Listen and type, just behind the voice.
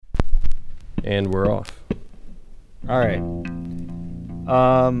And we're off. All right.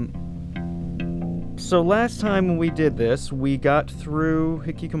 So last time when we did this, we got through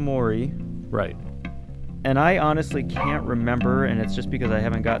Hikikomori. Right. And I honestly can't remember, and it's just because I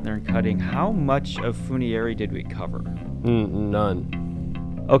haven't gotten there in cutting, how much of Funayūrei did we cover?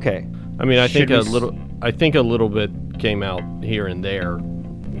 None. Okay. I mean, I think a little bit came out here and there.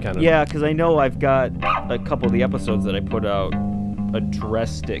 Kind of. Yeah, because I know I've got a couple of the episodes that I put out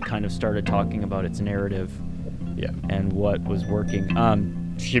addressed it, kind of started talking about its narrative. Yeah. And what was working.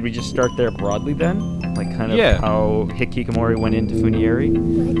 Should we just start there broadly then? Like kind of how Hikikomori went into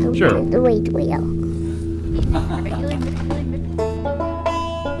Funayūrei? Sure. Wait, wait.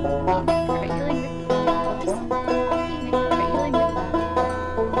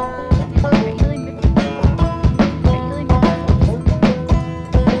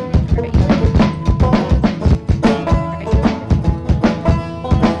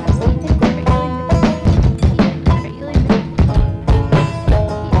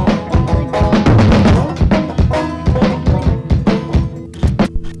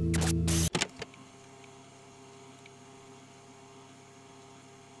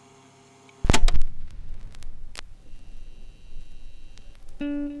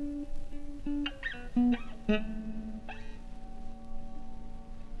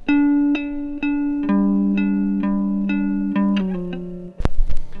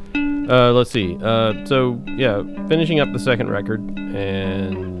 Let's see. So, yeah, finishing up the second record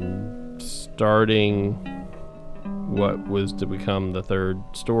and starting what was to become the third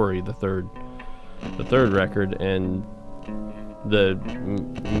story, the third record, and the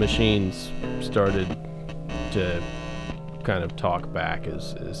machines started to kind of talk back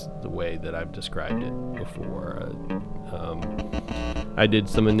is the way that I've described it before. I did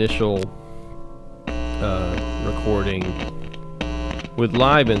some initial recording with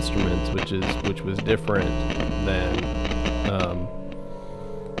live instruments, which was different than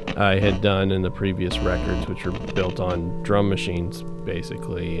I had done in the previous records, which were built on drum machines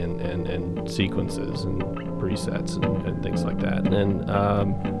basically, and sequences and presets and things like that. And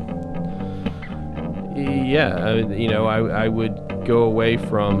I would go away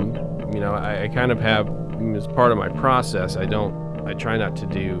from, I kind of have, as part of my process, I try not to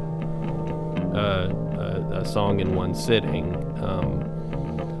do a song in one sitting.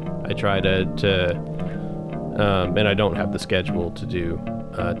 I try to and I don't have the schedule to do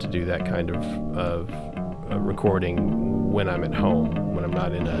that kind of recording when I'm at home, when I'm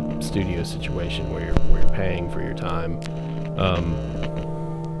not in a studio situation where you're paying for your time.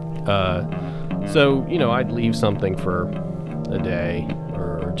 So I'd leave something for a day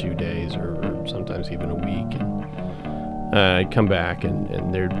or 2 days or sometimes even a week, and I'd come back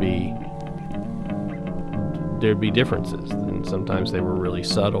and there'd be differences, and sometimes they were really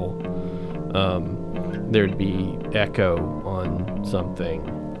subtle. There'd be echo on something,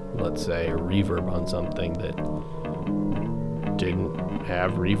 let's say, or reverb on something that didn't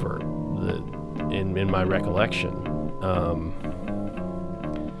have reverb in my recollection.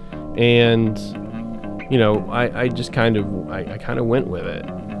 I just kind of went with it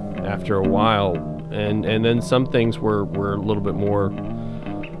after a while, and then some things were a little bit more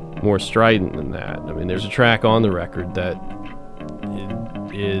strident than that. I mean, there's a track on the record that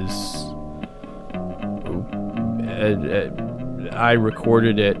is I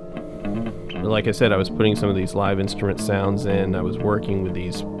recorded it, like I said, I was putting some of these live instrument sounds in. I was working with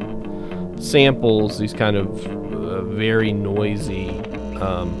these samples, these kind of very noisy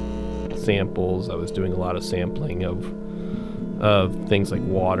samples. I was doing a lot of sampling of things like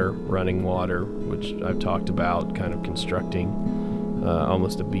water, running water, which I've talked about, kind of constructing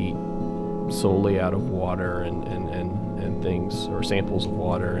almost a beat solely out of water and things, or samples of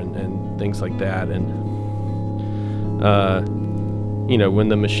water and things like that. And when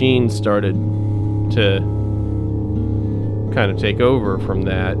the machine started to kind of take over from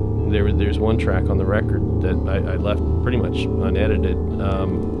that, there's one track on the record that I left pretty much unedited,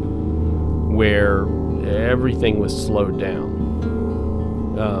 where everything was slowed down.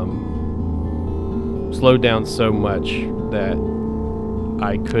 Slowed down so much that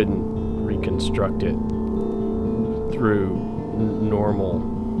I couldn't reconstruct it through normal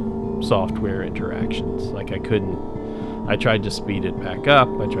software interactions. Like I tried to speed it back up.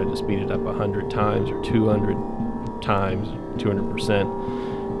 I tried to speed it up 100 times or 200 times,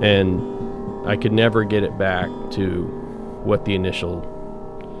 200%, and I could never get it back to what the initial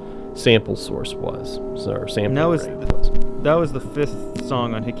sample source was, or sample rate was. That was the fifth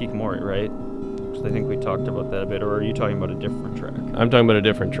song on Hikikomori, right? I think we talked about that a bit, or are you talking about a different track? I'm talking about a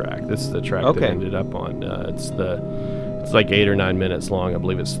different track. This is the track that ended up on. It's like 8 or 9 minutes long. I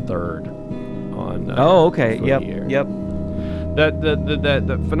believe it's third. on. Oh, okay. Yep. Funayūrei. Yep.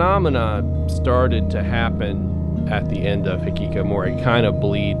 That phenomena started to happen at the end of Hikikomori. Kind of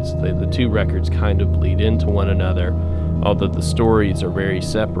bleeds. The two records kind of bleed into one another, although the stories are very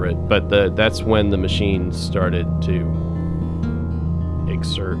separate. But that's when the machines started to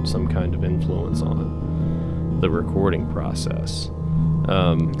exert some kind of influence on the recording process.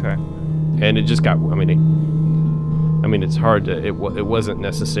 Okay. And it just got. I mean, it's hard to. It wasn't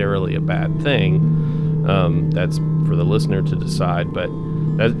necessarily a bad thing. That's for the listener to decide, but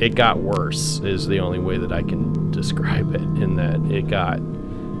it got worse is the only way that I can describe it. In that it got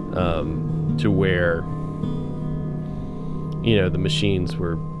to where the machines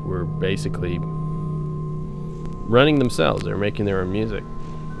were basically running themselves. They're making their own music.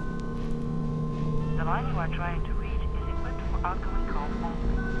 The line you are trying to reach is equipped for outgoing calls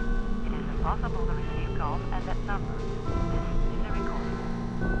only. It is impossible to receive calls at that number. This is a recording.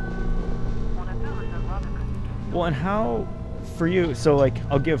 Well, and how, for you, so like,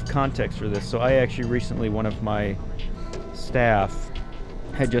 I'll give context for this. So I actually recently, one of my staff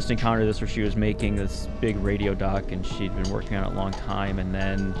had just encountered this where she was making this big radio dock and she'd been working on it a long time, and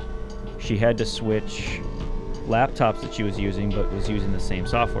then she had to switch laptops that she was using, but was using the same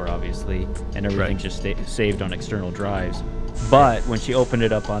software, obviously, and everything just saved on external drives. But when she opened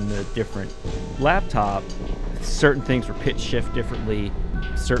it up on the different laptop, certain things were pitch shift differently,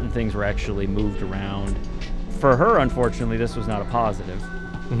 certain things were actually moved around. For her, unfortunately, this was not a positive.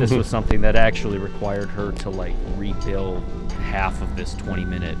 This was something that actually required her to like rebuild half of this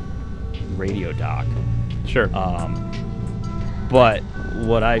 20-minute radio dock. Sure. But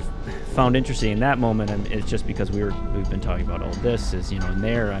what I found interesting in that moment, and it's just because we've been talking about all this, is in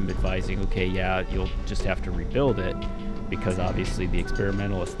there I'm advising, okay, yeah, you'll just have to rebuild it, because obviously the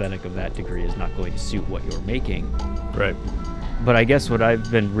experimental aesthetic of that degree is not going to suit what you're making. Right. But I guess what I've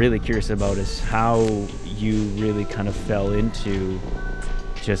been really curious about is how you really kind of fell into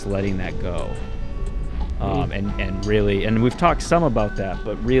just letting that go. And really, and we've talked some about that,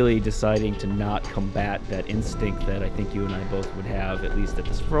 but really deciding to not combat that instinct that I think you and I both would have, at least at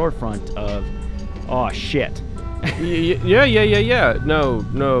the forefront of, oh shit. Yeah. No.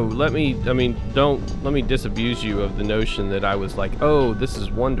 Don't let me disabuse you of the notion that I was like, oh, this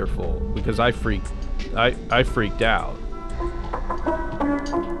is wonderful, because I freaked out.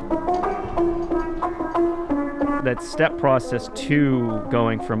 That step process to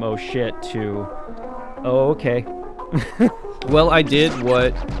going from oh shit to oh okay. Well, I did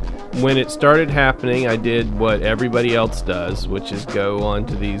when it started happening, I did what everybody else does, which is go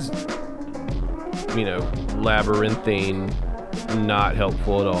onto these, labyrinthine, not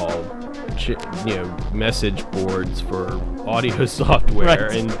helpful at all, message boards for audio software. Right.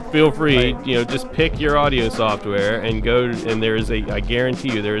 And feel free, Right. Just pick your audio software and go, and I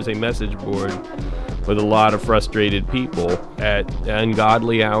guarantee you there is a message board with a lot of frustrated people at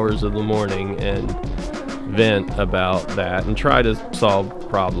ungodly hours of the morning and vent about that and try to solve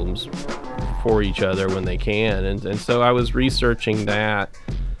problems for each other when they can. And so I was researching that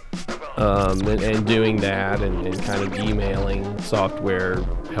and doing that and kind of emailing software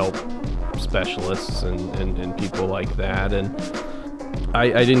help specialists and people like that. And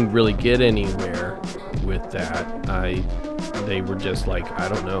I didn't really get anywhere with that. They were just like, I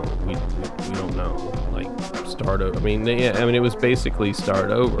don't know. We don't know. Like, start over. It was basically start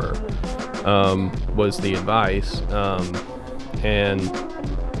over, was the advice. And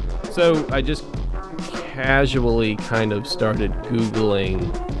so I just casually kind of started Googling,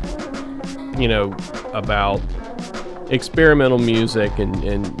 about experimental music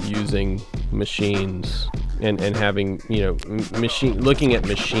and using machines and having, looking at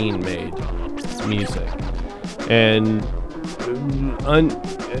machine-made music. And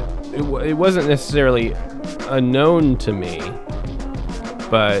it wasn't necessarily unknown to me,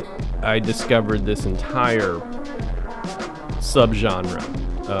 but I discovered this entire subgenre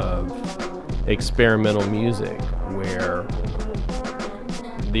of experimental music where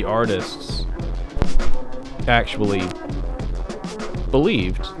the artists actually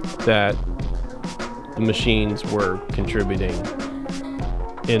believed that the machines were contributing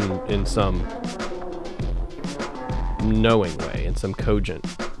in some knowing way, in some cogent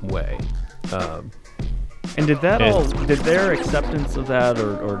way. And did their acceptance of that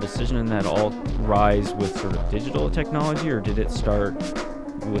or decision in that all rise with sort of digital technology, or did it start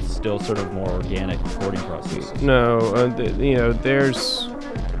with still sort of more organic recording processes? No,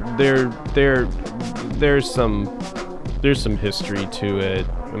 there's some history to it.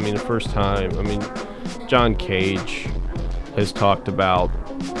 The first time, John Cage has talked about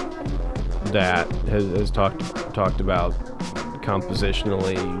that, has talked about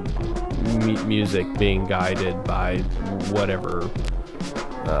compositionally music being guided by whatever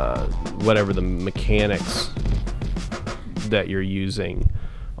the mechanics that you're using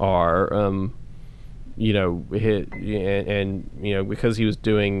are. You know, and you know, because he was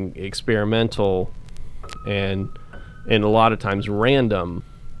doing experimental and a lot of times random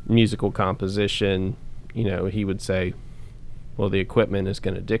musical composition, you know, he would say, well, the equipment is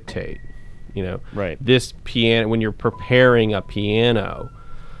going to dictate, you know, right. This piano, when you're preparing a piano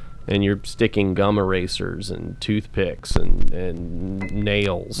and you're sticking gum erasers and toothpicks and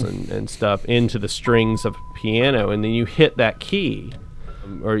nails and stuff into the strings of a piano, and then you hit that key,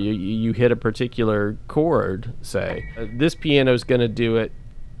 or you hit a particular chord, say, this piano is going to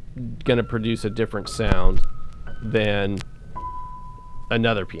produce a different sound than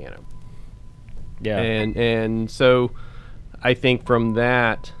another piano. Yeah. And so I think from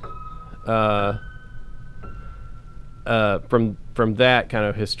that from that kind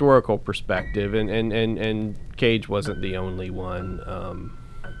of historical perspective, and Cage wasn't the only one.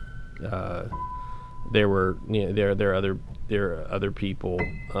 There were, you know, there are other people.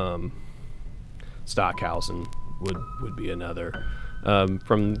 Stockhausen would be another,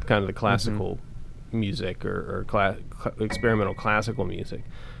 from kind of the classical music or experimental classical music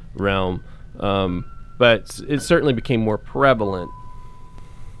realm. But it certainly became more prevalent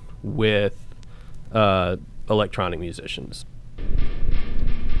with electronic musicians.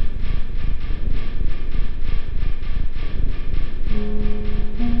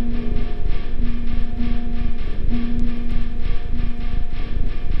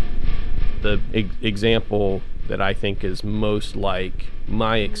 The example that I think is most like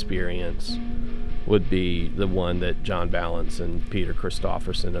my experience would be the one that John Balance and Peter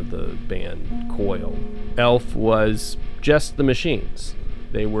Christopherson of the band Coil. ELpH was just the machines.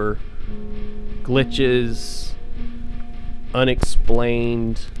 They were glitches,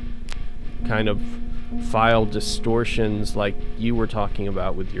 unexplained kind of file distortions like you were talking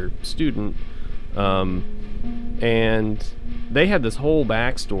about with your student. And they had this whole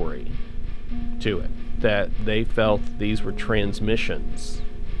backstory to it, that they felt these were transmissions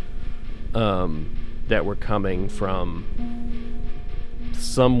that were coming from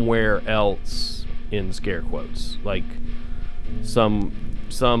somewhere else, in scare quotes, like some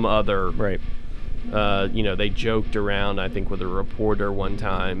other, right. You know, they joked around, I think, with a reporter one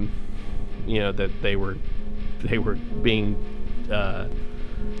time, you know, that they were being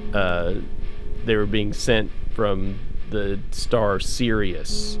sent from the star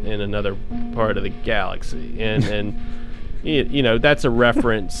Sirius in another part of the galaxy, and you know, that's a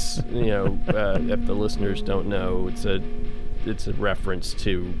reference. You know, if the listeners don't know, it's a reference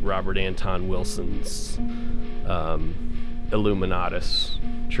to Robert Anton Wilson's Illuminatus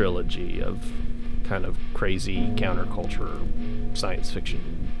trilogy of kind of crazy counterculture science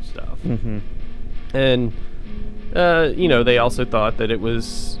fiction stuff. And you know, they also thought that it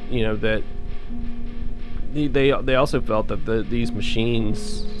was, you know, that they also felt that these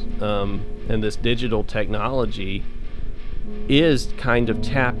machines and this digital technology is kind of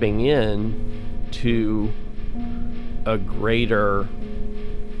tapping in to a greater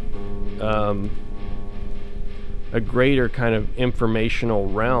kind of informational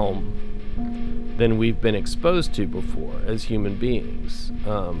realm than we've been exposed to before as human beings.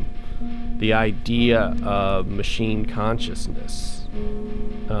 The idea of machine consciousness.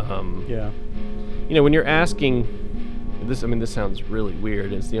 Yeah. You know, when you're asking this, I mean, this sounds really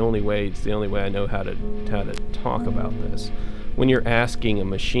weird. It's the only way I know how to talk about this. When you're asking a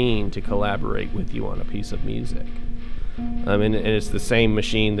machine to collaborate with you on a piece of music, and it's the same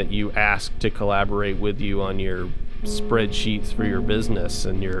machine that you ask to collaborate with you on your spreadsheets for your business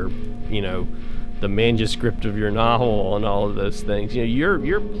and your, you know, the manuscript of your novel and all of those things. You know,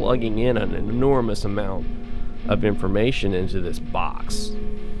 you're plugging in an enormous amount of information into this box.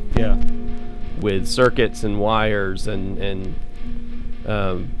 Yeah. With circuits and wires and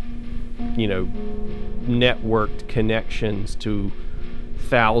you know, networked connections to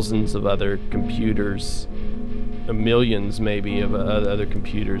thousands of other computers, millions maybe of other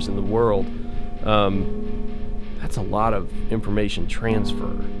computers in the world. That's a lot of information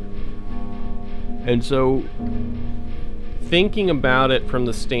transfer. And so thinking about it from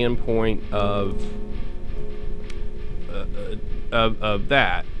the standpoint of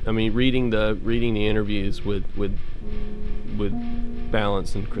that, I mean, reading the interviews with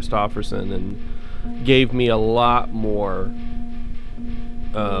Balance and Christopherson, and gave me a lot more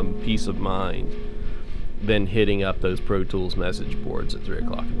peace of mind than hitting up those Pro Tools message boards at 3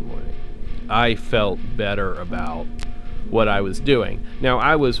 o'clock in the morning. I felt better about what I was doing. Now,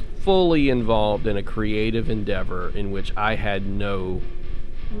 I was fully involved in a creative endeavor in which I had no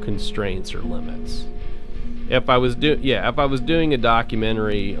constraints or limits. If I was doing a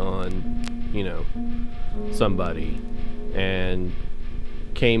documentary on, you know, somebody, and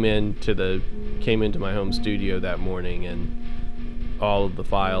came into my home studio that morning and all of the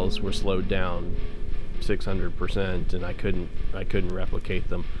files were slowed down 600% and I couldn't replicate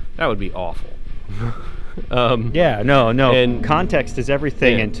them, that would be awful. No. And context is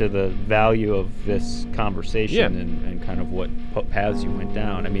everything yeah. into the value of this conversation Yeah. and kind of what paths you went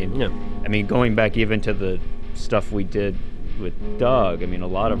down. I mean, Yeah. Going back even to the stuff we did with Doug, I mean, a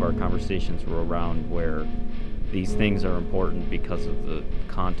lot of our conversations were around where these things are important because of the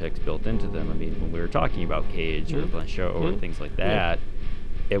context built into them. I mean, when we were talking about Cage or Blanchot or things like that,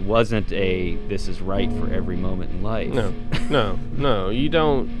 it wasn't this is right for every moment in life. No. You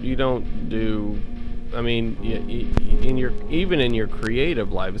don't do. I mean, even in your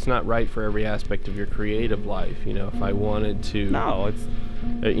creative life, it's not right for every aspect of your creative life. You know, if I wanted to. No, it's.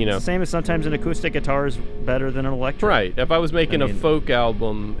 You know, it's the same as sometimes an acoustic guitar is better than an electric. Right. If I was making a folk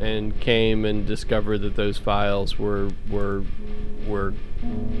album and came and discovered that those files were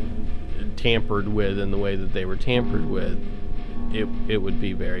tampered with in the way that they were tampered with, it would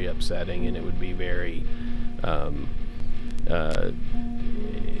be very upsetting, and it would be very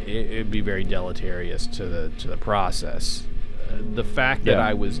it'd be very deleterious to the process. The fact that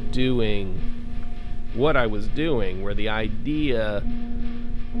I was doing what I was doing, where the idea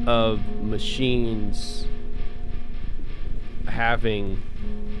of machines having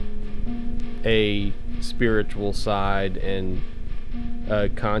a spiritual side and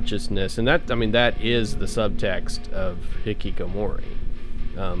consciousness, and that is the subtext of hikikomori,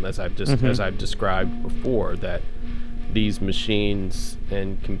 as I've described before, that these machines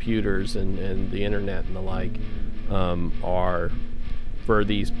and computers and the internet and the like are, for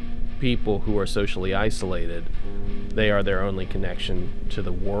these people who are socially isolated, they are their only connection to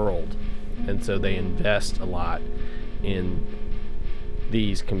the world, and so they invest a lot in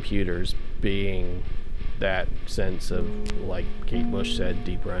these computers being that sense of, like Kate Bush said,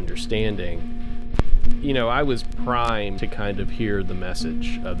 deeper understanding. You know, I was primed to kind of hear the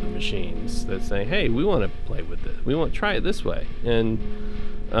message of the machines that say, hey, we want to play with this, we want to try it this way. And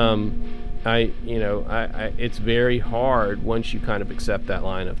it's very hard once you kind of accept that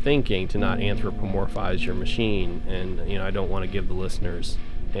line of thinking to not anthropomorphize your machine. And you know, I don't want to give the listeners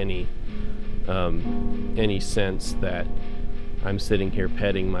any sense that I'm sitting here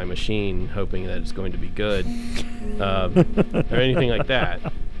petting my machine hoping that it's going to be good, or anything like that.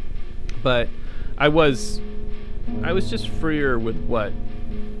 But I was just freer with what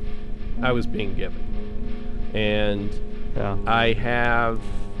I was being given, and I have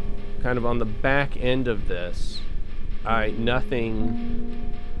kind of on the back end of this,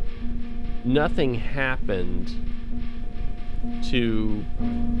 nothing happened to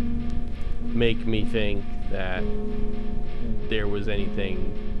make me think that there was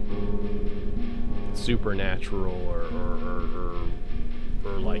anything supernatural or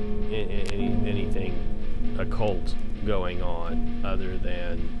like anything occult going on, other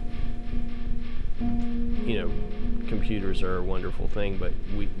than, you know, computers are a wonderful thing, but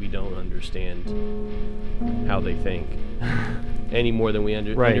we don't understand how they think any more than we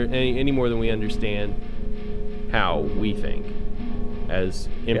any more than we understand how we think as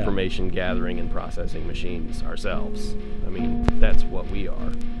information gathering and processing machines ourselves. I mean, that's what we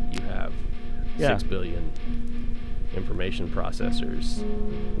are. You have 6 billion information processors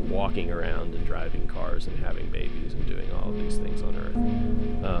walking around and driving cars and having babies and doing all of these things on Earth,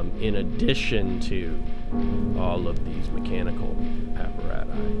 in addition to all of these mechanical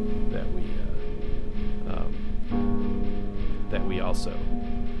apparatus that we also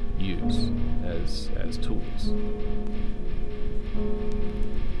use as tools.